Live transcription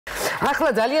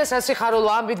ახლა ძალიან სასიხარულო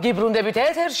ამბით გიბრუნდებით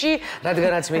ეთერში,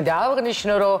 რადგანაც მინდა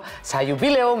აღნიშნო, რომ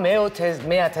საიუბილეო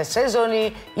მეათე სეზონი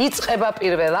იწყება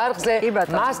პირველ არხზე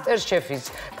მასტერშეფის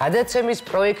გადაცემის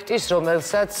პროექტის,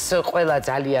 რომელსაც ყველა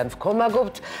ძალიან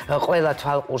ვქომაგობთ, ყველა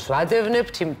თვალყურს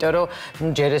ვადევნებთ, იმიტომ რომ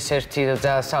ჯერ ეს ერთი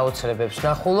საოცრებებს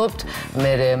ვნახულობთ,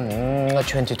 მერე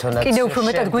ჩვენ თვითონაც კიდევ უფრო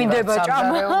მეტად გვინდება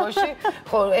ჭამა.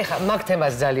 ხო, ეხლა მაგ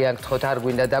თემას ძალიან გთხოვთ, არ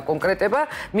გვინდა დაკონკრეტება.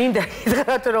 მინდა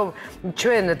გითხრათ, რომ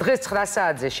ჩვენ დღეს 9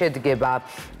 საათზე შედგება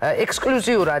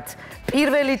ექსკლუზიურად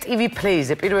პირველი TV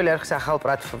Play-ზე, პირველი არხის ახალ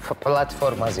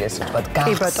პლატფორმაზე, ესე ვთქვათ,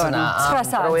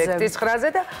 გახსნა პროექტის 9-ზე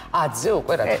და 10-ზე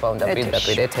უკვე რა თქმა უნდა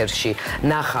პირდაპირ ეთერში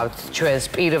ნახავთ ჩვენს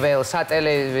პირველ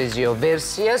სატელევიზიო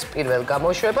ვერსიას, პირველ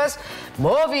გამოშვებას.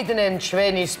 მოვიდნენ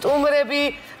ჩვენი სტუმრები,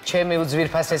 ჩემი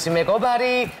უძვირფასესი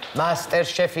მეგობარი,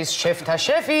 მასტერშეფის შეფთა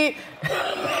შეფი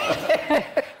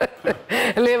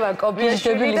ლევან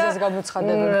კობიაშვილი და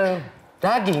გამოცხადება.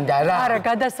 რა გინდა რა? არა,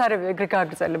 გადასარევი ეგრე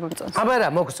გააგრძელებ მომწონს. აბა რა,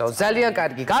 მოგწონს, ძალიან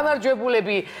კარგი.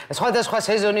 გამარჯვებულები, სხვადასხვა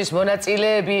სეზონის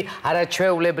მონაწილეები,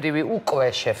 არაჩვეულებრივი უკვე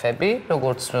შეფები,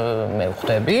 როგორც მე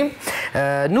ვხვდები.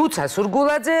 ნუცა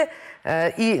სურგულაძე,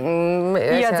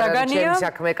 ძაგანია,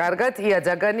 საქმე კარგად,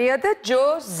 ძაგანია და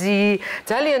ჯოზი.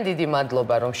 ძალიან დიდი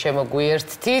მადლობა, რომ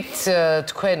შემოგვიერთდით.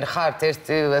 თქვენ ხართ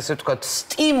ერთი, ასე ვთქვათ,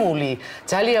 სტიმული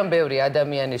ძალიან ბევრი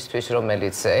ადამიანისთვის,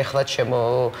 რომელიც ეხლა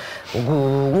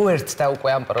უერთდა უკვე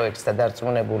ამ პროექტს და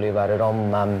დარწმუნებული ვარ, რომ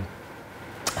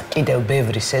კიდევ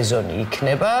ბევრი სეზონი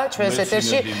იქნება ჩვენს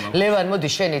ეთერში. ლევან, მოდი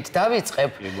შენით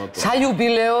დავიწყებ.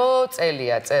 საიუბილეო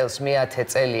წელია, წელს მეათე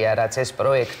წელია, რაც ეს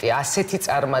პროექტი ასეთი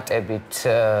წარმატებით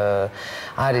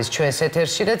არის ჩვენს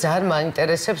ეთერში და ძალიან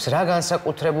მაინტერესებს, რა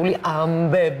განსაკუთრებული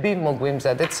ამბები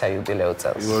მოგვიმზადეთ საიუბილეო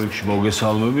წელს. პირველ რიგში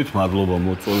მოგესალმებით, მადლობა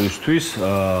მოწვევისთვის.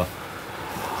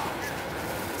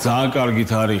 ძალიან კარგი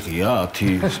თარიღია,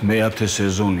 10 მეათე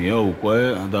სეზონია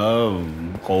უკვე და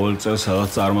ყოველ წელს რაღაც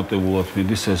წარმატებულად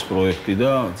მიდის ეს პროექტი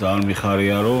და ძალიან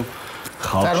მიხარია, რომ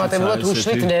ხალხი წარმატებულად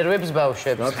უშლით ნერვებს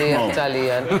ბავშვებს,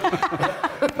 ძალიან.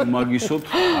 მაგისოთ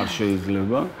არ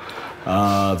შეიძლება.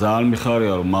 ძალიან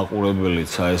მიხარია, რომ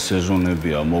მაყურებელიც ეს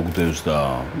სეზონებია მოგდევს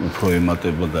და უფრო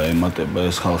ემატება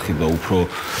ეს ხალხი და უფრო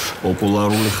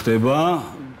პოპულარული ხდება.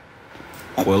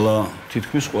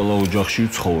 თითქმის ყველა ოჯახში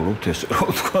ვცხოვრობთ, ესე რომ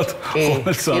ვთქვათ,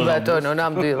 ყოველს კი ბატონო,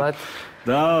 ნამდვილად.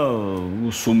 და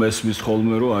სულ მესმის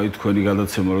ხოლმე, რომ აი თქვენი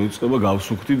გადაცემა რო იწყება,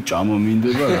 გავსუქთით, ჭამა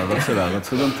მინდება,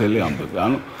 რაღაცა და მთელი ამბები.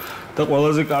 ანუ და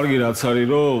ყველაზე კარგი რაც არის,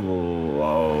 რომ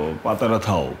პატარა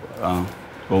თაობა რა,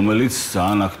 რომელიც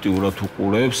ძალიან აქტიურად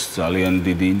უყურებს, ძალიან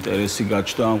დიდი ინტერესი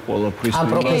გაჩნდა ამ ყველაფრის ამ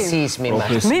პროფესიის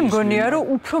მიმართ. მე მგონია, რომ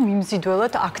უფრო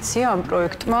მიმზიდველად აქცია ამ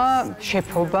პროექტმა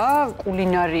შეფობა,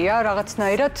 კულინარია,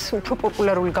 რაღაცნაირად უფრო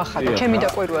პოპულარული გახადა ჩემი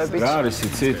დაკვირვებით. რა არის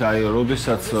იცით, აი,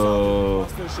 როდესაც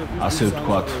ასე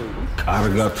ვთქვათ,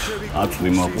 კარგად აწვი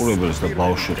მაყურებელს და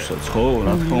ბავშვებსაც, ხო?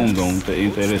 რა თქმა უნდა,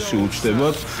 ინტერესი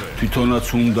უჩნდებათ, თვითონაც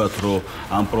უნდათ, რომ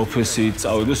ამ პროფესიით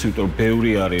წავიდეს, იმიტომ რომ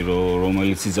ბევრი არის,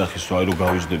 რომელიც იძახის, რომ აი რომ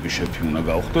გავიზრდები შეფი უნდა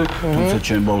გავხდე, თუმცა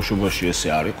ჩემ ბავშვობაში ესე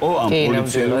არ იყო, ამ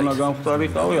პოლიციელი უნდა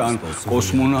გამხდარიყავი, ან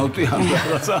კოსმონავტი, ან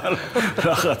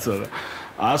რაღაცა.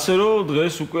 ასე რომ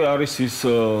დღეს უკვე არის ის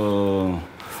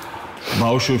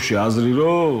ბავშვებში აზრი,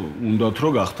 რომ უნდათ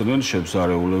რომ გახდნენ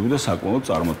შემზარეულები და საკმაოდ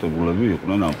წარმატებულები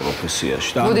იყვნენ ამ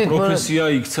პროფესიაში. და ამ პროფესია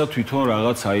იქცა თვითონ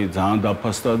რაღაც აი ძალიან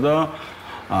დაფასდა და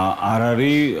არ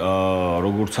არის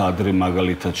როგორც ადრე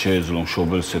მაგალითად შეეძლო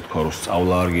მშობელს ეთქვა რომ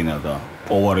სწავლა არ გინდა და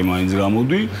პოვარი მაინც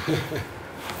გამოდი.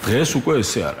 დღეს უკვე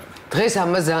ესე არ არის. დღეს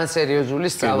ამას ძალიან სერიოზული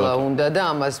სწავლა უნდა და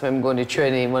ამას მე მგონი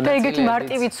ჩვენი მონაწილეები. და ეგეთი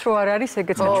მარტივიც რო არ არის,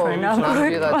 ეგეც ჩვენ ამ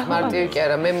პროექტმა. მარტივი კი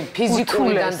არა, მე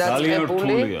ფიზიკურიდან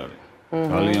დაწყებული.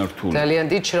 ძალიან რთული. ძალიან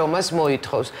დიდ შრომას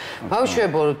მოითხოვს.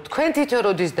 ბავშვებო, თქვენ თვითონ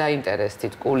როდის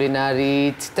დაინტერესდით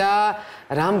კულინარიით და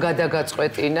რამ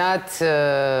გადაგაწყვეტინათ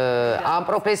ამ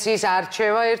პროფესიის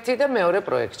არჩევა ერთი და მეორე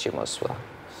პროექტში მოსვლა?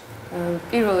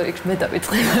 პირველ რიგში მე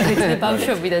დავიწყება,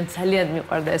 ბავშვობიდან ძალიან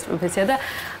მიყვარდა ეს პროფესია და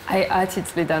აი 10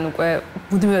 წლიდან უკვე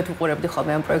მუდმივად უყურებდი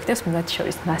ხოლმე ამ პროექტებს, მათ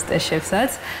შორის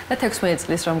მასტერშეფსაც და 16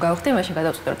 წლის რომ გავხდი, მაშინ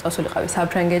გადავწყვიტე რომ წასულიყავი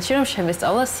საფრანგეთში, რომ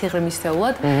შემესწავლა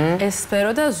სიღრმისეულად ეს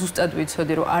სფერო და ზუსტად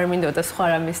ვიცოდი რომ არ მინდოდა სხვა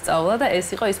რამის სწავლა და ეს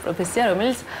იყო ის პროფესია,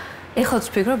 რომელიც ეხლაც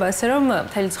ვფიქრობ ასე რომ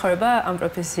მთელი ცხოვრება ამ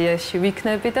პროფესიაში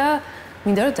ვიქნები და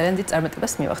მინდა რომ ძალიან დიდ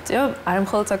წარმატებას მივაღწიო, არა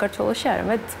მხოლოდ საქართველოში,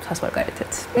 არამედ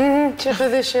საზღვარგარეთაც.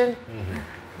 შეხედე შენ.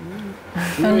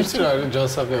 ვიცი რა არის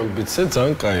ჯანსაღი ამბიცია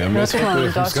ძალიან კაია მე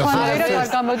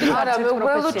არა მე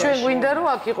უბრალოდ ჩვენ გვინდა რომ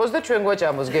აქ იყოს და ჩვენ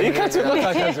გვაჭამოს გემი იქაც იყო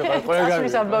თაკაძე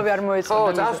წასვლის ამბავი არ მოეწონა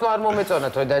ხო წასვლა არ მომეწონა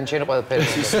თორე დანჩენი ყველაფერი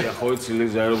ისია ხო იცი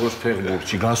ლიზა როგორც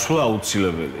ფეხბურთში გასვლა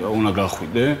აუცილებელია უნდა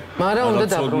გახვიდე მაგრამ უნდა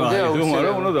დაბრუნდე აუცილებლად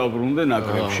მაგრამ უნდა დაბრუნდე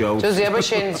ნაკრებში აუცილებლად ჯოზი აბა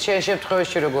შენ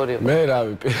შემთხვევაში როგორ იყო მე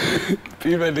რავი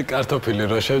პირველი კარტოფილი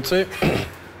რო შევწი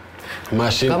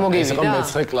მაშინ ეს იყო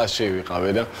მეცხრე კლასში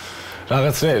ვიყავი და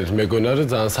რაღაცნაირად მეგონა რომ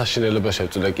ძალიან საშინელება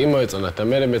შევწი და კი მოეწონათ და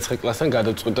მე მეცხრე კლასთან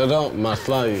გადავწყვიტე რომ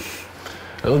მართლა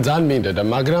ძალიან მინდოდა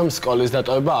მაგრამ სკოლის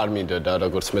დატოვება არ მინდოდა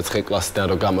როგორც მეცხრე კლასიდან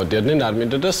რომ გამოდიოდნენ არ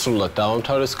მინდოდა სრულად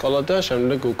დავამთავრე სკოლა და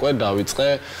შემდეგ უკვე დავიწყე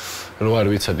რო არ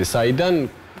ვიცოდი საიდან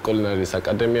კულინარიის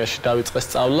აკადემიაში დავიწყე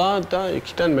სწავლა და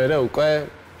იქიდან მე უკვე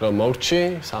რომ მოვჭი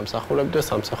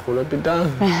სამსახურები და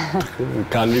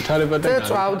განვითარება და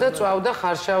წვავდა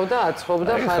ხარშავდა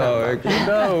აცხობდა ხარაბა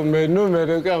და მე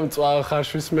უკვე ამ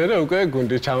ხარშვის მერე უკვე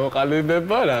გუნდი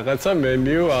ჩამოყალიბება რაღაცა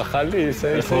მენიუ ახალი ისე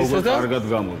და კარგად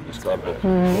გამოდის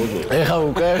კარტოფილი ეხა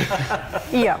უკვე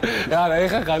ია არა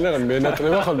ეხა ხან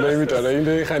მენატრება ხოლმე იმიტომ რომ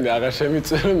იმდენი ხანი აღარ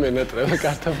შემიწევ მენატრება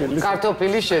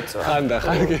კარტოფილი შეწვა ხან და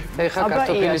ხან ეხა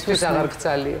კარტოფილისთვის აღარ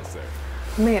გცალია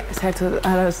მე საერთოდ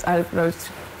არ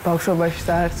ბავშვობაში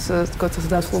და არც გოცოს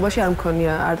დასრულობაში არ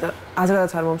მქონია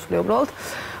აზრადაც არ მომსვლია უბრალოდ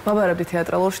ვაბარებდი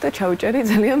თეატრალურში და ჩავიჭერი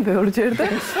ძალიან ბევრჯერ და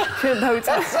შენ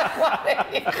დავიწყე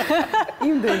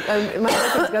იმდენ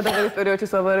მაგალითად გადაღების პერიოდში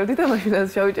ვაბარებდი და მაშინაც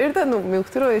ჩავიჭერი და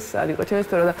მივხვდი რომ ეს არ იყო ჩემი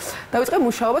სფერო და დავიწყე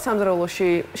მუშაობა სამზარეულოში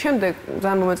შემდეგ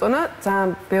ძალიან მომეწონა ძალიან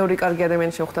ბევრი კარგი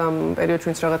ადამიანი შეხვდა ამ პერიოდში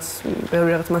ვინც ბევრი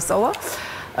რაღაც მასწავლა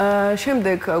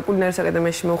შემდეგ კულინარიის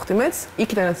აკადემიაში მოვხდი მეც,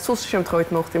 იქიდანაც სულ შემთხვევით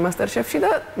მოვხდი მასტერშეფში და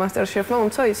მასტერშეფმა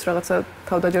უმცა ის რაღაცა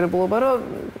თავდაჯერებულობა, რომ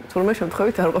თურმე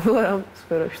შემთხვევით არ ყოფილა ამ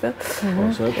სფეროში და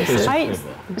აი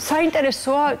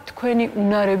საინტერესოა თქვენი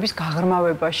უნარების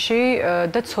გაღრმავებაში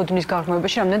და ცოდნის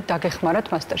გაღრმავებაში რამდენად დაგეხმარათ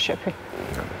მასტერშეფი?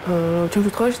 ჩემს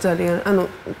შემთხვევაში ძალიან, ანუ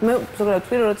მე ზოგადად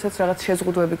ვთქვი, როდესაც რაღაც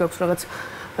შეზღუდვები გაქვს, რაღაც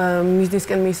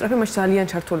მიზნისკენ მიისწრაფე, მაშინ ძალიან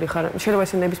ჩართული ხარ. შეიძლება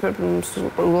ესე ნებისმიერ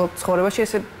ცხოვრებაში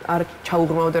ესე არ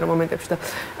ჩაუღრმავდე რა მომენტებში და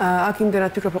აქ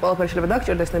იმდენად ფიქრობ, რომ ყველაფერი შეიძლება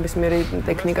დაგჭირდეს ნებისმიერი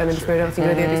ტექნიკა, ნებისმიერი რაღაც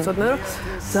ინგრედიენტის ცოდნა, რომ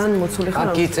ძალიან მოცული ხარ.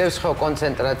 აქ იწევს ხო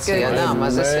კონცენტრაცია და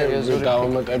ამაზე სერიოზული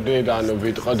დავამატებდი და ანუ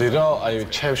ვიტყოდი, რომ აი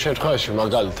ჩემ შემთხვევაში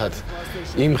მაგალითად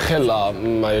იმ ხელა,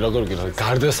 აი როგორ გითხრათ,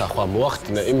 გარდასახვა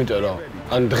მოახდინა, იმიტომ რომ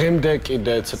ან დღემდე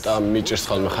კიდე ცოტა მიჭირს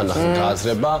ხოლმე ხანდახან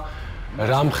გააზრება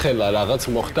რამხელა რაღაც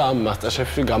მოხდა ამ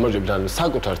მასტერშეფში გამარჯვებიდან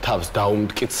საკუთარ თავს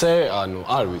დაუმტკიცე, ანუ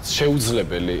არ ვიცი,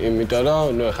 შეუძლებელი, იმიტომ რომ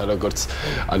ნუ ეხლა როგორც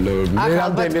ანუ მე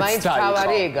რამდენიც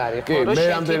დაიწყო. მე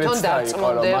რამდენიც დაიწყო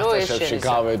რომ მასტერშეფში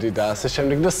გავედი და ასე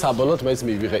შემდეგ და საბოლოოდ მეც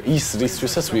მივიღე ის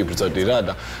რისთვისაც ვიბრძოდი რა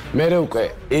და მე უკვე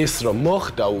ეს რომ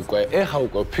მოხდა უკვე, ეხა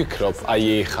უკვე ვფიქრობ, აი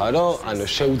ეხა რომ ანუ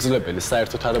შეუძლებელი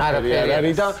საერთოდ არაფერი არ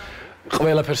არის და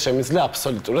ყველაფერს შემიძლია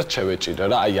აბსოლუტურად შევეჭირა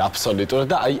რა, აი აბსოლუტურად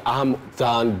და აი ამ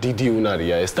ძალიან დიდი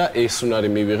უნარია ეს და ეს უნარი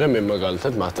მივიღე მე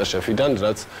მაგალითად მასტერშეფიდან,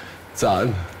 რაც ძალიან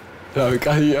რავი,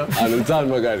 კაია, ანუ ძალიან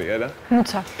მაგარია რა.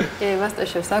 ნუცა.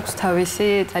 მასტერშეფს აქვს თავისი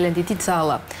ძალიან დიდი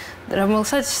ძალა.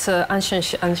 რომელსაც ან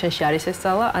შენში არის ეს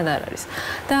ძალა, ან არ არის.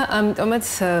 და ამიტომაც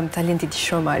ძალიან დიდი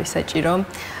შრომა არის საჭირო.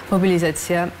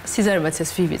 მობილიზაცია, სიზარმაცეს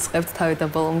ვივიწყებთ თავი და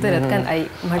ბოლომდე, რადგან აი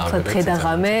მართლა დღე და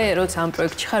ღამე, როცა ამ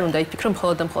პროექტში ხარ, უნდა იფიქრო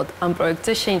მხოლოდ და მხოლოდ ამ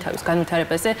პროექტზე, შენი თავის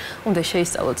განვითარებაზე, უნდა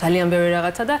შეისწავლო ძალიან ბევრი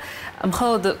რაღაცა და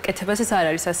მხოლოდ კეთებასაც არ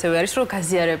არის, ასევე არის, რომ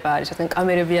გაზიარება არის, რადგან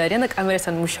კამერები არიან და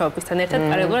კამერასთან მუშაობისთან ერთად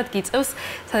პარალელურად გიწევს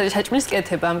საჭმლის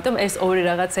კეთება, ამიტომ ეს ორი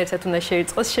რაღაც ერთად უნდა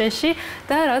შეიწყოს შენში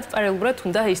და რაღაც პარალელურად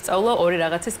უნდა ისწავლო ორი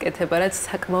რაღაცის კეთება, რაც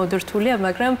საკმაოდ რთულია,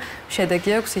 მაგრამ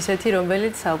შედეგი აქვს ისეთი,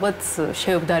 რომელიც ალბათ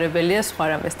შეუგდარებელია სხვა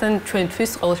რამეს.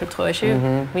 ჩვენთვის ყოველ შემთხვევაში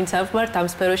ვინც ავმართ ამ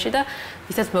სფეროში და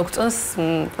ვისაც მოგწონს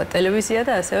ტელევიზია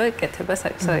და ასევე კეთება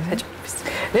საჭმლის.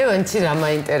 ლევან, ცი რა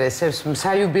მაინტერესებს,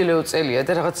 საიუბილეო წელია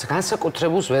და რაღაც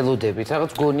განსაკუთრებულს ველოდებით,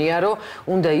 რაღაც გონია რომ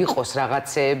უნდა იყოს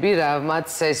რაღაცეები, რამაც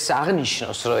ეს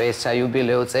აღნიშნოს, რომ ეს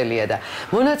საიუბილეო წელია და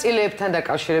მონაწილეებთან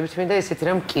დაკავშირებით მინდა ესეთი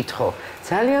რამ მკითხო.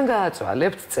 ძალიან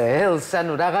გააწვალებთ წელს,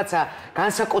 ანუ რაღაცა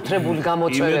განსაკუთრებული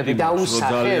გამოწვევები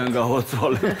დაუსახეთ. ძალიან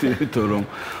გავაწვალებთ, იმიტომ რომ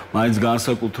მაინც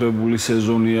განსაკუთრებული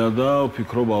სეზონია და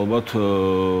ვფიქრობ ალბათ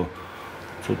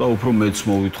ცოტა უფრო მეც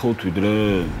მოვითხოვთ ვიდრე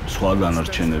სხვა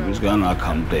დანარჩენებისგან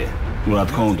აქამდე. ну რა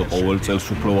თქმა უნდა ყოველ წელს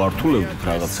უფრო ვართულებდით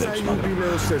რაღაცებს, მაგრამ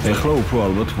ეხლა უფრო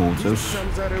ალბათ მოუწევს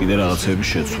კიდე რაღაცების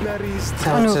შეცვლა.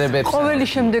 ყოველი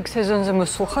შემდეგ სეზონზე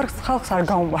მოსულ ხალხს არ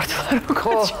გაუმართლა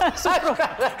ხო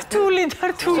რთული და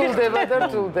რთულდება და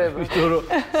რთულდება. იმიტომ რომ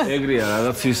ეგრეა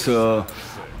რაღაც ის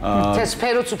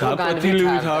სფეროც უფრო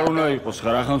განვითარდა. არ უნდა იყოს,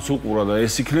 ხარახანს უყურა და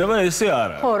ეს იქნება, ესე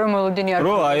არა. ხო, რომ მოლოდინი არ.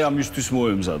 რომ აი ამისთვის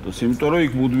მოემზადოს, იმიტომ რომ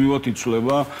იქ მუდმივად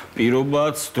იცვლება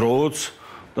პირობაც, დროც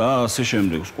და ასე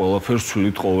შემდეგ ყველაფერს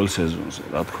ვცვლით ყოველ სეზონზე,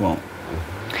 რა თქმა უნდა.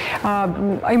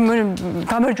 აი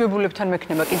გამარჯვებულებთან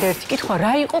მექნება კიდე ერთი კითხვა,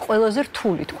 რა იყო ყველაზე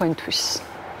რთული თქვენთვის?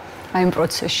 აი ამ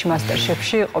პროცესში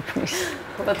მასტერშეფში ყოფნის.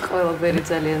 ხოთ ყველაფერი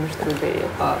ძალიან რთული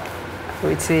იყო.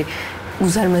 ვიცი,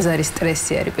 უზარმაზარი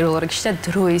სტრესი არის პირველ რიგში და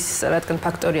დროის, რადგან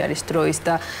ფაქტორი არის დროის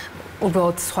და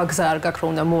უბრალოდ სხვა გზა არ გაქვს, რომ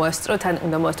უნდა მოასწრო, თან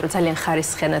უნდა მოასწრო ძალიან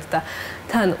ხარისხიანად და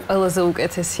თან ყველაზე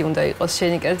უკეთესი უნდა იყოს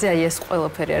შენი კერძი, აი ეს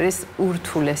ყველაფერი არის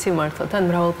ურთულესი მართლა. თან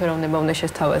მრავალფეროვნება უნდა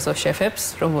შესთავაზო შეფებს,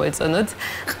 რომ მოეწონოთ.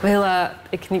 ყველა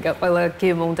ტექნიკა, ყველა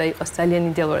გემო უნდა იყოს ძალიან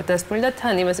იდეალურად დასწრული და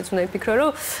თან იმასაც უნდა იფიქრო,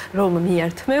 რომ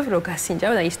მიართმევ, რომ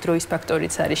გასინჯავ და ის დროის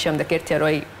ფაქტორიც არის შემდეგ ერთია, რომ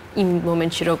აი იმ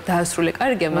მომენტში რომ დაასრულე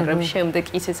კარგია, მაგრამ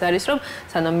შემდეგ ისეც არის რომ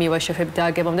სანამ მივა შეფები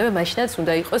დააგებამდე, მაშინაც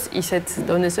უნდა იყოს ისეთ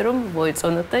დონეზე რომ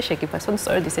მოეწონოთ და შეგიფასონ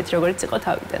სწორედ ისეთი როგორც იყო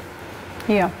თავიდან.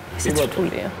 ია, ისეთ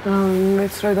რთულია.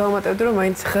 მეც რა დავამატებდი რომ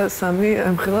მაინც ხა სამი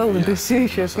ამხელა უდესი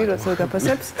შეფი როცა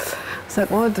გაფასებს.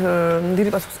 საკმაოდ დიდი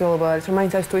პასუხისმგებლობა არის რომ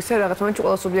მაინც არის თუ ისე რაღაც მომენტში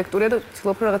ყველა სუბიექტურია და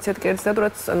ცდილობ რომ რაღაციათ კერძი და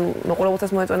რაც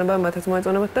მოყოლობოთაც მოეწონება, მათაც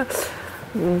მოეწონებათ და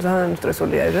ძალიან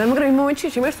სტრესული არის. მაგრამ იმ მომენტში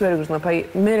შემერს ვერ გრძნობ. აი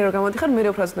მე რო გამოდიხარ, მე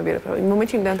რო ფრაზნები არაფერი. იმ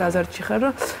მომენტში იმდანთ აზარტში ხარ,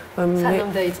 რომ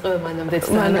სანამ დაიწყება, მანამდე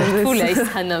რთულია ის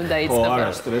სანამ დაიწყება. ხო, არა,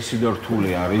 სტრესი და რთული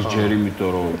არის ჯერ იმიტომ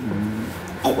რომ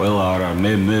ყველა არა,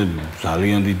 მე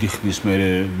ძალიან დიდი ხნის მერე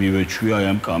მივეჩვი აი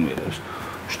ამ კამერას.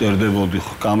 შტერდებოდი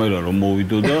კამერა რომ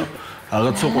მოვიდო და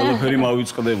რაღაცა ყველაფერი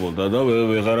მავიწყდებოდა და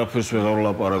ვეღარაფერს ვეღარ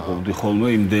ვლაპარაკობდი ხოლმე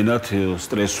იმდენად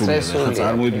სტრესული. ხა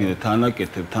წარმოიდგინე თან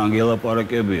აკეთებ, თან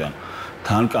გელაპარაკებიან.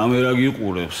 თან კამერა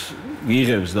გიყურებს,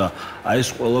 გიღებს და აი ეს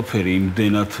ყველაფერი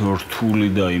იმდენად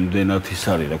რთული და იმდენად ის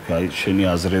არის, რა ქვია, აი შენი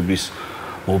აზრების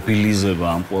მობილიზება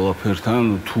ამ ყველაფერთან,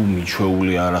 თუ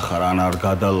მიჩვეული არ ახარ, ან არ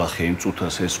გადალახე იმ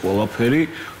წუთას ეს ყველაფერი,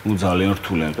 ну ძალიან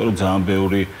რთულია, იმიტომ რომ ძალიან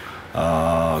ბევრი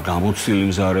გამოცდილი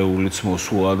მზარეულიც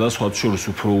მოსულა და სხვათა შორის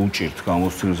უფრო უჭირთ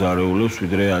გამოცდილი მზარეულებს,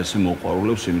 ვიდრე აი ესე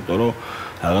მოყვარულებს, იმიტომ რომ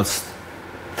რაღაც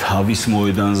თავის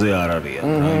მოედანზე არ არიან,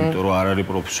 რა, იმიტომ რომ არ არის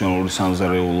პროფესიონალური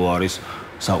სამზარეულო, არის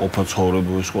საყოფა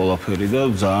ცხოვრებების ყველაფერი და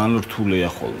ძალიან რთულია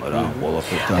ხოლმე რა,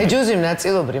 ყველაფერთან. აი ჯოზიმ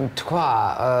ნაწილობრივ თქვა,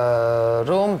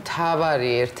 რომ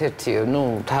თავარი ერთ-ერთი,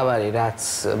 თავარი რაც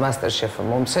მასტერშეფმა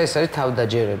მომცა, ეს არის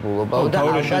თავდაჯერებულობა და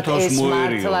ალბათ ეს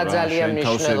მართლა ძალიან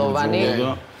მნიშვნელოვანი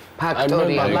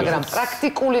ფაქტორია, მაგრამ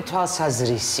პრაქტიკული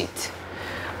თვალსაზრისით.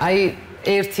 აი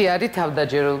ერთი არის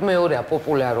თავდაჯერებულობა, მეორეა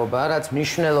პოპულარობა, რაც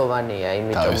მნიშვნელოვანია,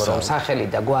 იმიტომ რომ სახელი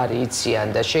და გვარი იციან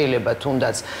და შეიძლება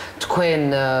თუნდაც თქვენ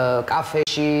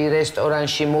კაფეში,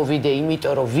 რესტორანში მოვიდე,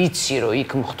 იმიტომ რომ ვიცი, რომ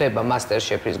იქ მხდება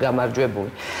მასტერშეფის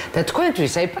გამარჯვებული. და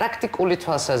თქვენთვის აი პრაქტიკული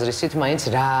თვალსაზრისით მაინც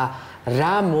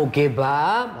რა მოგება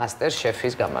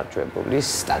მასტერშეფის გამარჯვებულის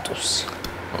სტატუსი?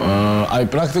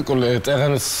 აი პრაქტიკული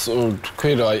წეგანს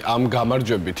თქვი რომ აი ამ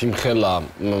გამარჯვებით იმხელა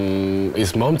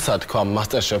ის მომცა თქვა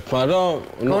მასტერშეფმა რომ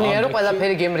გონია რომ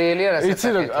ყველაფერი გემრიელია რასაც იცი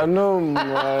რომ ანუ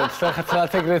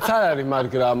სახათ ეგრეც არ არის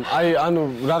მაგრამ აი ანუ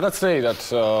რაღაცნაირად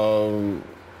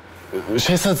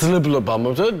შესაძლებლობა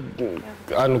მომცა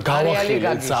ანუ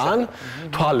გავახილე ძალიან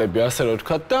თვალები ასე რომ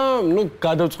ვთქვა და ნუ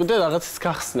გადავწყვიტე რაღაცის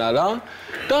გახსნა რა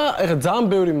და ეხლა ძალიან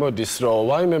ბევრი მოდის რომ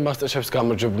ვაიმე მასტერშეფს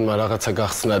გამარჯვებულმა რაღაცა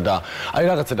გახსნა და აი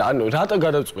რაღაცა და ანუ რატო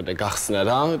გადავწყვიტე გახსნა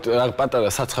რა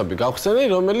პატარა საცხები გავხსენე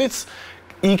რომელიც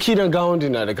იქიდან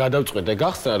გამომდინარე გადავწყვეტე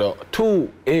გახსნა რომ თუ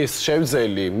ეს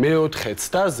შევძელი მეოთხე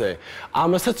ცდაზე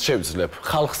ამასაც შევძლებ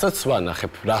ხალხსაც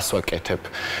ვანახებ რას ვაკეთებ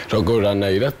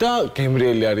როგორანაირად და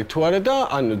გემრიელი არის თუ არა და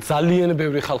ანუ ძალიან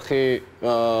ბევრი ხალხი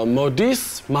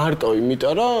მოდის მარტო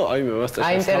იმიტომ რომ აი მე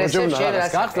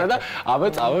მასტერშეფს გახსნა და აბა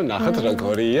წავა ნახოთ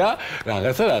როგორია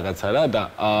რაღაცა რა და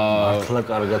მართლა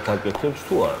კარგად აკეთებს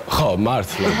თუ არა ხო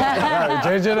მართლა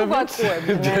ჯერჯერობით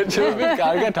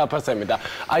კარგად აფასებდი და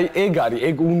აი ეგ არის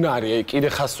ეგ უნარი აი კიდე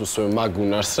ხას უსვე მაგ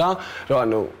უნარს რა რომ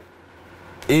ანუ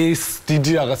ეს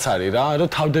დიდი რაღაც არის რა რომ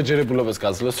თავდაჯერებულობას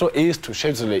გაძლევს რომ ეს თუ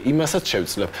შევძლე იმასაც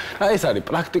შევძლებ რა ეს არის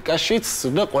პრაქტიკაშიც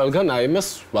და ყველგან აი იმას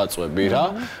ვაწვევი რა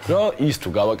რომ ის თუ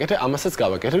გავაკეთე ამასაც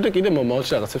გავაკეთებ და კიდე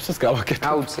მომავალში რაღაცებსაც გავაკეთებ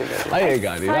აუცილებლად აი ეგ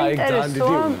არის რა ეგ ძალიან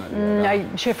დიდი უნარი აი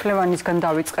შეფ ლევანისგან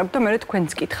დავიწყებ და მე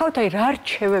თქვენს კითხავთ აი რა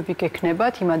რჩევები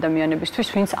გექნებათ იმ ადამიანებისთვის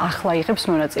ვინც ახლა იღებს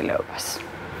მონაწილეობას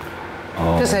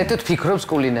და საერთოდ ფიქრობს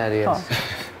კულინარიას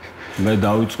მე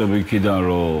დავიწყებ იქიდან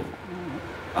რომ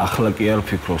ახლა კი არ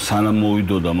ვფიქრობ, სანამ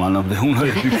მოვიდოდა, მანამდე უნდა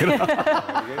ვიფიქრა.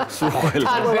 სულ ყველა.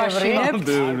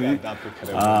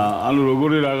 ანუ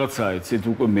როგორი რაღაცაა, იცით,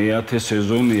 უკვე მეათე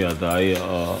სეზონია და აი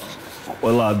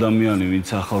ყველა ადამიანი,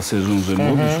 ვინც ახალ სეზონზე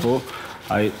მოდის, ხო,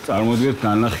 აი წარმოიდგინეთ,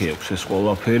 ნანახი აქვს ეს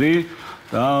ყველაფერი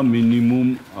და მინიმუმ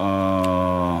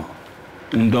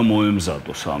უნდა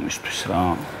მოემზადოს ამისთვის რა.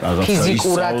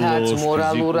 ფიზიკურადაც,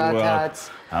 მორალურადაც.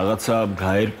 რაღაცა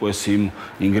გაერკვეს იმ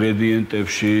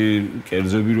ინგრედიენტებში,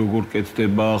 კერძები როგორ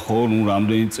კეთდება, ხო,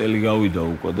 რამდენი წელი გავიდა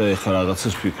უკვე და ეხლა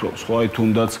რაღაცას ფიქრობს, ხო,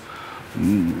 თუნდაც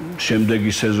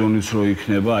შემდეგი სეზონიც რო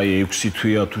იქნება, 6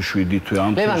 თვეა თუ 7 თვე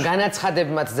ამ ლევან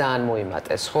განაცხადებმაც ძალიან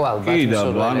მოიმატეს, ხო, ალბათ კი და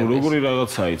როგორი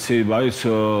რაღაცა იცი,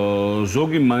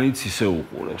 ზოგი მაინც ისე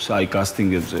უყურებს,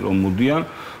 კასტინგებზე რომ მოდიან,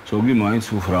 ზოგი მაინც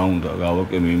რა უნდა,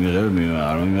 გავაკე მიმიღებ,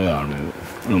 არ მიმიღებ,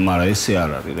 მაგრამ ესე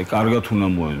არ არის, კარგად უნდა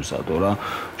მოემზადო რა.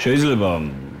 შეიძლება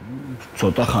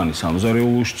ცოტა ხანი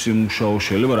სამზარეულოში იმუშაო,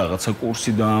 შეიძლება რაღაცა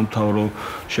კურსი დაამთავრო,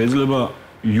 შეიძლება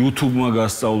YouTube-მა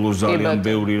გასწავლო ძალიან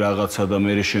ბევრი რაღაცა და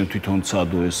მე შენ თვითონ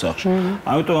წადო ეს სახში.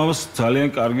 ამიტომ ამას ძალიან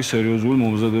კარგი სერიოზული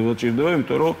მომზადება ჭირდება,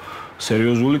 იმიტომ რომ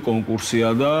სერიოზული კონკურსია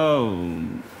და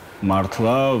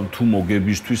მართლა თუ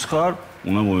მოგებისთვის ხარ,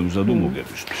 უნდა მოემზადო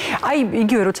მოგებისთვის. აი,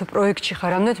 იგივე როცა პროექტში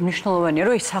ხარ, ამდენ მნიშვნელოვანია,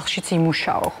 რომ ის სახლშიც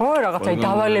იმუშაო, ხო? რაღაცა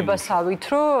დავალებასავით,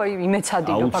 რომ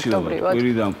იმეცადინო ფაქტობრივად.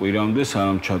 კვირიდან კვირამდე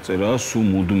სანამ ჩაწერაა, სულ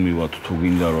მუდმივად თუ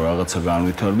გინდა რომ რაღაცა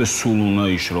განვითარდეს, სულ უნდა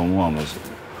იშრომო ამაზე.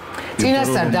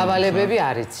 წინასწარ დავალებები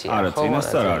არ იციან, ხო? არა,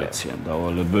 წინასწარ არ იციან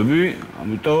დავალებები,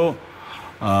 ამიტომ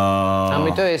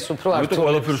ეს უფრო არ ამიტომ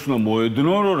ყველაფერს უნდა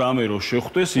მოედნო, რომ რამე რო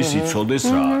შეხვდეს, ის იცოდეს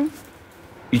რა.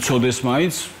 იცოდეს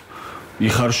მაინც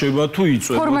იხარშება თუ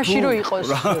იწვება თუ ფორმაში რო იყოს.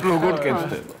 როგორ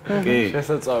კეთდება. კი.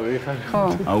 შესაძლოა იხარშება. ხო.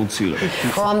 აუცილებლად.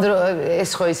 ხო,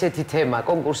 ეს ხო ისეთი თემა,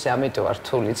 კონკურსი ამიტომ არ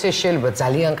რთულიც. შეიძლება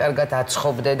ძალიან კარგად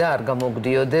აცხობდე და არ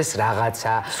გამოგდიოდეს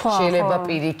რაღაცა. შეიძლება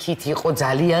პირიქით იყო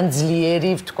ძალიან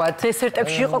ძლიერი, ვთქვათ,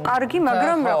 დესერტებში იყო კარგი,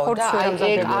 მაგრამ ხორცი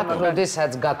აქ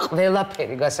როდესაც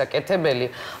ყველაფერი გასაკეთებელი,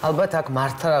 ალბათ აქ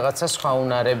მართლა რაღაცა სხვა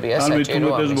უნარებია საჭირო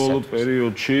ამისათვის. ამიტომ ბოლო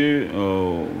პერიოდში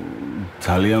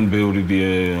ძალიან ბევრი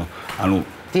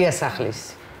დიასახლის.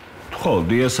 ხო,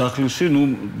 დიასახლისი,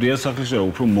 დიასახლისი რა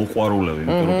უფრო მოყვარულები,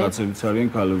 იმიტომ რომ კაცებიც არიან,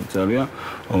 ქალებიც არიან,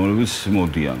 რომლებიც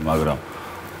მოდიან, მაგრამ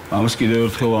ამას კიდევ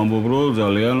ერთხელ ვამბობ, რომ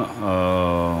ძალიან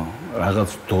რაღაც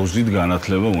დოზით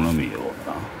განათლება უნდა მიიღონ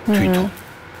რა. თვითონ.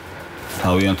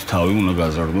 თავიანთ თავი უნდა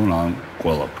გაზარდონ ამ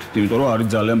ყველაფრით, იმიტომ რომ არის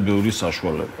ძალიან ბევრი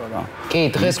საშუალება რა. კი,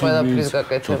 დღეს ყველაფრის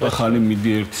გაკეთება. ცოტა ხანი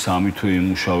მიდი 1-3 თვე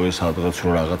იმუშავე სადღაც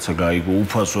რომ რაღაცა გაიგო,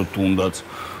 უფასოდ თუნდაც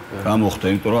რა მოხდა,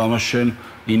 იმიტომ რომ ამას შენ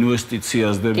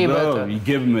ინვესტიციას დებ და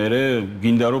იგებ მერე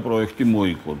გინდა რომ პროექტი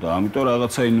მოიგო და ამიტომ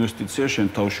რაღაცა ინვესტიცია შენ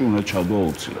თავში უნდა ჩადო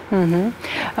აუცილებლად.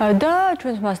 და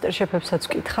ჩვენს მასტერშეფებსაც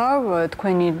ვკითხავ,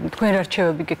 თქვენ რა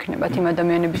რჩევები გექნებათ იმ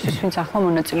ადამიანებისთვის, ვინც ახლა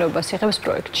მონაწილეობას იღებს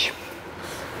პროექტში?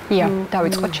 ია,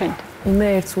 დავიწყოთ შენ. მე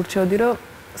ერთს ურჩევდი, რომ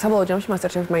საბოლოო ჯამში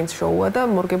მასტერშეფი მაინც შოუა და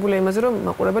მორგებულია იმაზე, რომ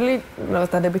მაყურებელი რაღაც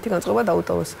დადებითი განწყობა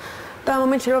დაუტოვოს. და ამ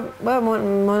მომენტში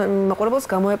მაყურებელს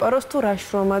გამოეპაროს თუ რა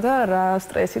შრომა და რა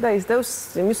სტრესი და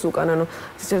ისდევს იმის უკან, ანუ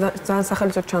ძალიან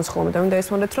სახალისოდ ჩანს ხოლმე და მინდა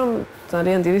ესმოდეთ, რომ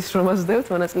ძალიან დიდი შრომას ვსდევთ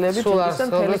მონაწილეებით და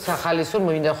მთელი სახალისოდ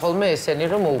მინდა ხოლმე ესენი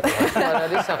რომ მოუყვარს, არ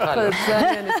არის სახალისო.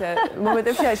 ძალიან ისე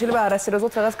მომენტებში შეიძლება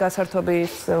არასერიოზულად რაღაც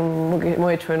გასართობის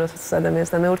მოეჩვენოს ადამიანს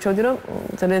და მე ურჩევდი, რომ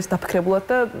ძალიან დაფიქრებულად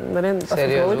და ძალიან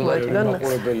პასუხისმგებლად მოეჩვენონ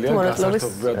მონაწილეობის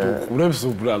უყურებს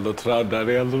უბრალოდ რა და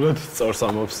რეალურად სწორს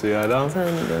ამოფსია რა.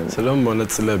 რომ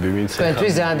მონაწილეები ვინც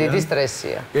თქვენთვის ძალიან დიდი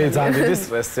სტრესია. კი, ძალიან დიდი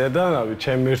სტრესია და რავი,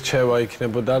 ჩემი რჩევა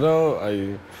იქნებოდა, რომ აი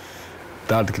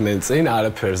დადგნენ წინ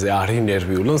არაფერზე არ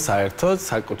ინერვიულონ საერთოდ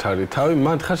საკუთარი თავი,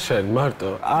 მან ხარ შენ მარტო.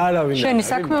 არავინ შენი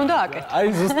საქმე უნდა აკეთო. აი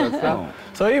ზუსტად რა.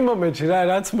 იმ მომენტში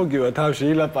რაც მოგივა თავში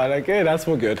ილაპარაკე, რაც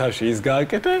მოგივა თავში ის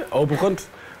გააკეთე, ოღონდ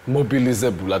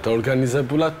მობილიზებულად,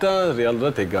 ორგანიზებულად და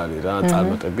რეალურად ეგ არის რა,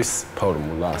 წარმატების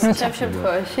ფორმულა. ამ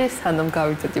შემთხვევაში, სანამ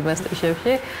გავიწევთ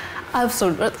მასტერშეფში,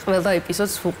 აბსოლუტურად ყველა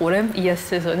ეპიზოდს ვუყურე, იას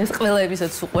სეზონის ყველა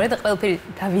ეპიზოდს ვუყურე და ყველაფერი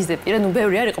დავიზეპირე. ნუ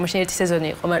ბევრი არ იყო, მაშინ ერთი სეზონი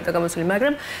იყო მარტო გამოსული,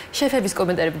 მაგრამ შეფების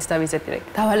კომენტარებიც დავიზეპირე,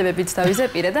 დავალებებიც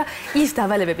დავიზეპირე და ის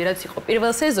დავალებები რაც იყო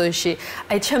პირველ სეზონში,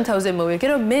 აი ჩემ თავზე მოვიგე,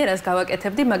 რომ მე რას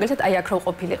გავაკეთებდი, მაგალითად აი აქ რო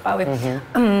ყოფილიყავი.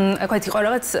 აკვეთ იყო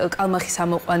რაღაც კალმახის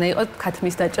ამოყვანა, იყო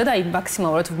ქათმის დაჭრა და აი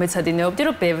მაქსიმალურად ვმეცადინეობდი,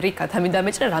 რომ ბევრი ქათამი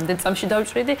დამეჭრე, რამდენ წამში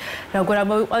დავჭრიდი, როგორ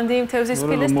ამოვიყვანდი იმ თევზის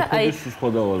სპილეს და აი სხვა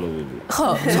დავალებები. ხო,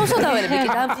 სხვა დავალებები კი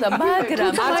დამხდა, მაგრამ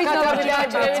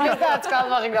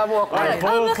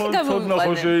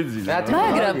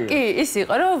მაგრამ კი ის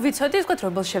იყო რომ ვიცოდი თქვა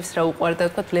რომელ შეფს რა უყვარდა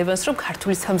თქვა ლევანს რომ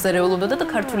ქართული სამზარეულო უნდა და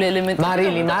ქართული ელემენტი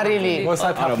მარილი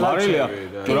არა მარილია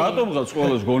თუ რატომღაც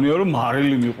ყოველს გონია რომ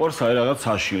მარილი მიყვარს აი რაღაც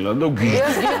საშილად და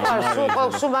გიყვარს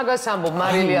სულ მაგას ამბობ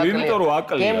მარილი აკლია იმიტომ რომ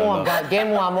აკლია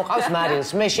გემო ამოყავს მარილს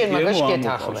მე შენ მაგას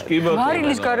შეგეთახმე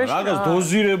მარილის გარეშე რაღაც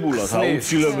დოზირებულად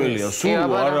აუცილებელია სულ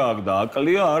არა აქ და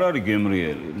აკლია არ არის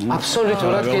გემრიელი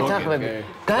აბსოლუტურად გეთანხმები.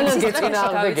 განან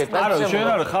გეწინააღმდეგეთ. არა, შენ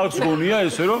არ ხალხს გონია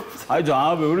ესე რომ აი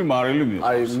ძალიან ბევრი მარილი მიყვარს.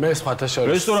 აი მე სხვათა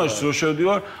შორის რესტორანში რო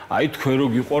შევდივარ, აი თქვენ რო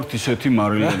გიყვართ ისეთი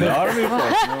მარილიანი. არ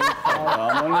მიყვარს.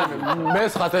 მე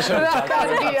სხვათა შორის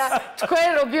კარგია. თქვენ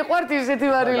რო გიყვართ ისეთი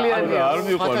მარილიანია. არ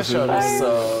მიყვარს.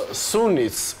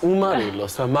 სუნიც,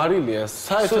 უმარილოს და მარილიანს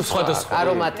საერთოდ სხვადასხვა.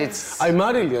 არომატიც. აი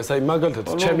მარილიანს, აი მაგალითად,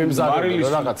 ჩემი მზარდი რო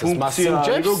რაღაცას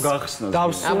მასინჯებს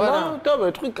დავსუნა და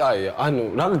მეთქვი კაია. ანუ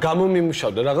რა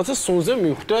გამომიმუშავდა რაღაცა სუნზე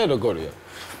მივხვდა როგორია.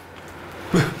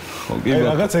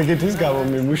 რაღაც ეგეთის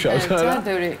გამომიმუშავდა რა. ძალიან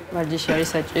ბევრი ვარჯიში არის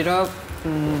საჭირო.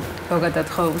 ზოგადად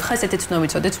ხო ხასიათი უნდა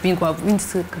ვიცოდეთ ვინ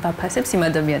გვაფასებს იმ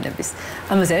ადამიანების.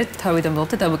 ამაზე არის თავიდან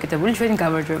ბოლომდე დამოკიდებული ჩვენი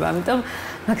გამარჯვება. ამიტომ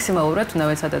მაქსიმალურად უნდა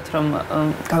ვეცადოთ რომ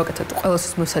გავაკეთოთ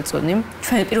ყველასთვის მოსაწონი.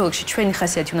 ჩვენი პირველ რიგში ჩვენი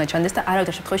ხასიათი უნდა ჩანდეს და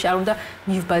არავითარ შემთხვევაში არ უნდა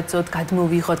მივბაძოთ,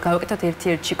 გადმოვიღოთ, გავაკეთოთ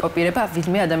ერთ-ერთი კოპირება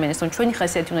ვინმე ადამიანის. რომ ჩვენი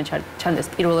ხასიათი უნდა ჩანდეს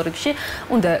პირველ რიგში,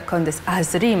 უნდა გქონდეს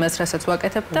აზრი იმას, რასაც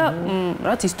ვაკეთებ და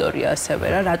რაც ისტორია ასევე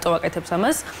რა, რატო ვაკეთებ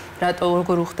ამას, რატო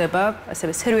როგორ უხდება,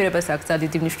 ასევე სერვირებას აქვს ძალიან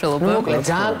დიდი მნიშვნელობა.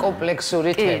 ძალიან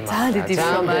კომპლექსური თემა. ძალიან დიდი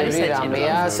შრომა არის საჭირო.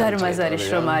 ზარმაზარი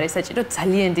შრომა არის საჭირო,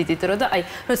 ძალიან დიდი დრო და აი,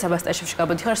 როცა მასტერშეფში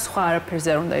გამოდიხარ, სხვა არაფერზე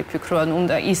არ უნდა იფიქრო, ანუ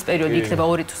უნდა ის პერიოდი იქნება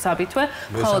 2 თუ 3 თვე,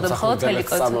 მხოლოდ თელი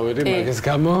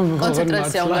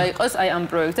კონცენტრაცია უნდა იყოს აი ამ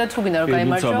პროექტზე, თუ გინდა რომ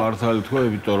გაიმარჯვო. ნუცა მართალი თქვა,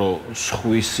 იმიტომ რომ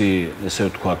სხვისი, ესე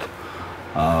ვთქვათ,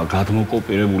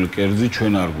 გადმოკოპირებული კერძი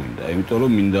ჩვენ არ გვინდა. იმიტომ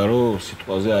რომ მინდა რომ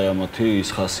სიტყვაზე აი ამათი ის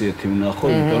ხასიათი ვნახო,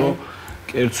 იმიტომ რომ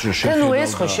კერძს რო შეხედავ. ნუ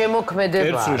ეს ხო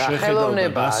შემოქმედებაა,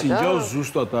 ხელოვნებაა და ასინჯავს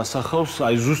ზუსტად ასახავს,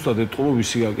 აი ზუსტად ეტყობა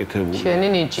ვისი გაკეთებული. შენი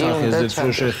ნიჭი უნდა ჩანდეს.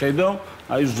 რო შეხედავ,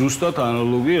 აი ზუსტად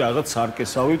ანალოგი რაღაც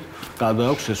სარკესავით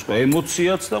გადააქვს ეს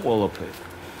ემოციაც და ყველაფერი.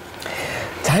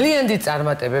 ძალიან დიდ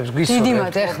წარმატებებს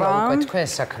გვისურვებთ ახლა უკვე თქვენ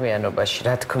საქმიანობაში,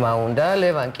 რა თქმა უნდა.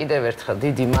 ლევან, კიდევ ერთხელ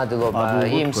დიდი მადლობა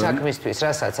იმ საქმისთვის,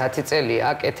 რასაც 10 წელი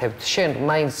აკეთებთ. შენ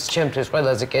მაინც ჩემთვის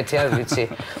ყველაზე კეთი არ ვიცი.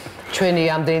 ჩვენი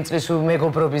ამდენი წლის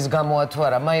მეგობრობის გამოა თუ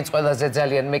არა, მაინც ყველაზე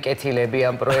ძალიან მეკეთილები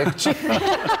ამ პროექტში.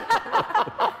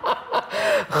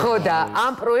 ხო და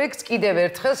ამ პროექტს კიდევ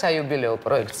ერთხელ საიუბილეო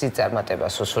პროექტს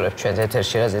იწარმატებას უსურვებ ჩვენ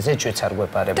ეთერში, რაზეც ეჭვიც არ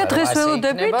გვეპარება. და დღეს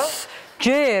ველოდებით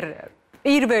ჯერ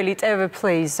პირველი TV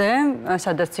Play-ზე,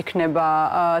 სადაც იქნება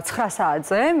 9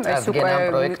 საათზე, ეს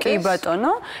უკვე კი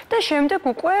ბატონო და შემდეგ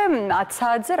უკვე 10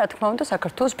 საათზე, რა თქმა უნდა,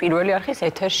 საქართველოს პირველი არხის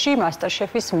ეთერში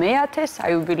მასტერშეფის მეათე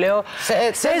საიუბილეო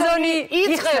სეზონი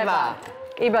იწყება.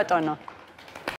 კი ბატონო.